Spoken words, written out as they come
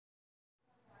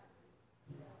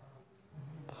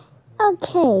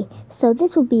Okay, so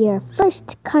this will be our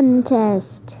first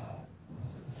contest.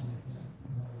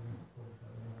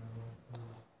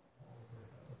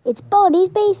 It's Baldi's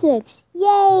Basics.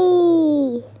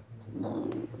 Yay!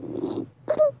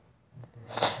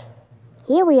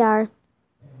 Here we are.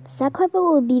 Cqtwa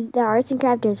will be the arts and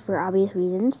crafters for obvious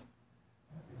reasons.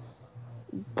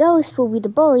 Ghost will be the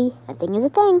bully. A thing is a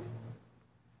thing.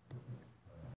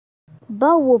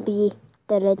 Bo will be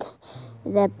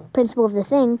the principal of the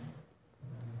thing.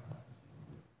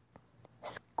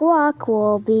 Squawk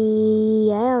will be,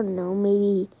 I don't know,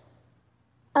 maybe,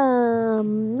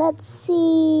 let's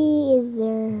see, is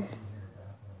there,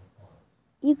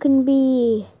 you can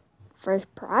be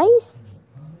first prize?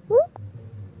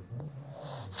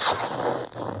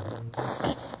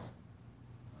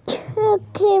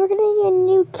 Okay, we're gonna get a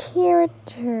new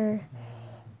character.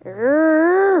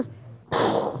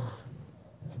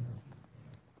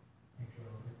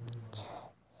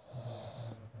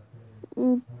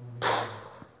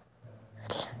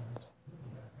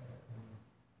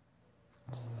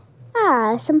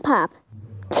 Some pop.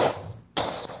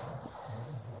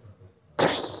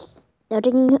 No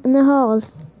drinking in the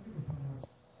halls.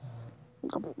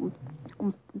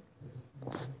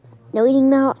 No eating in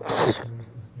the halls.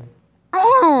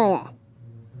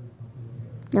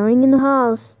 No eating in the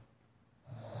halls.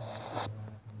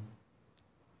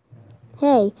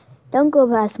 Hey, don't go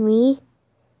past me.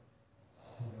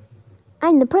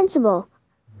 I'm the principal.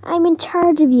 I'm in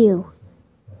charge of you.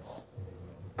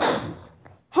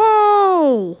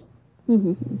 Hey!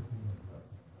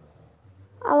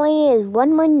 All I need is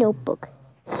one more notebook.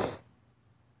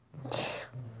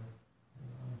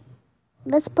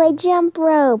 Let's play jump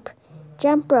rope.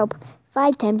 Jump rope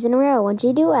 5 times in a row. Once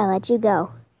you do, I let you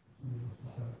go.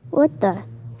 What the?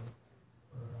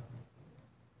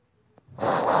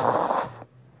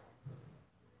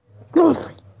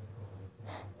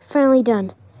 Finally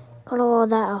done. Got all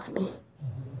that off me.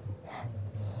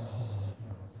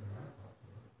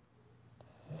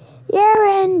 You're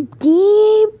in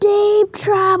deep, deep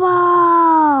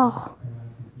trouble.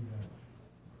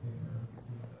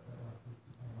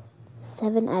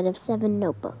 7 out of 7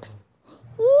 notebooks.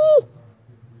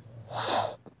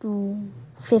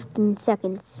 15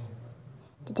 seconds.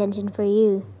 Detention for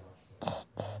you.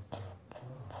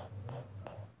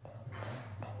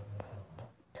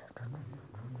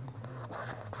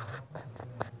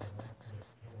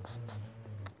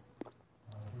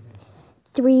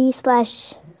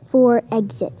 /4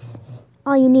 exits.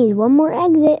 All you need is one more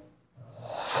exit.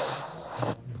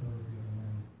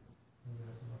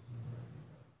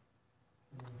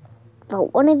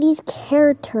 Vote one of these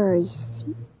characters.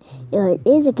 It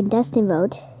is a contestant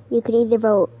vote. You could either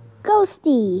vote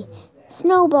Ghosty,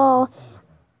 Snowball,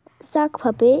 Sock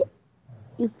Puppet.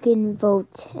 You can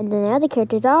vote, and then the other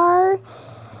characters are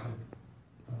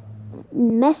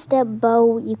Messed Up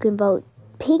Bo. You can vote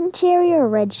Pink Cherry or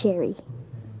Red Cherry.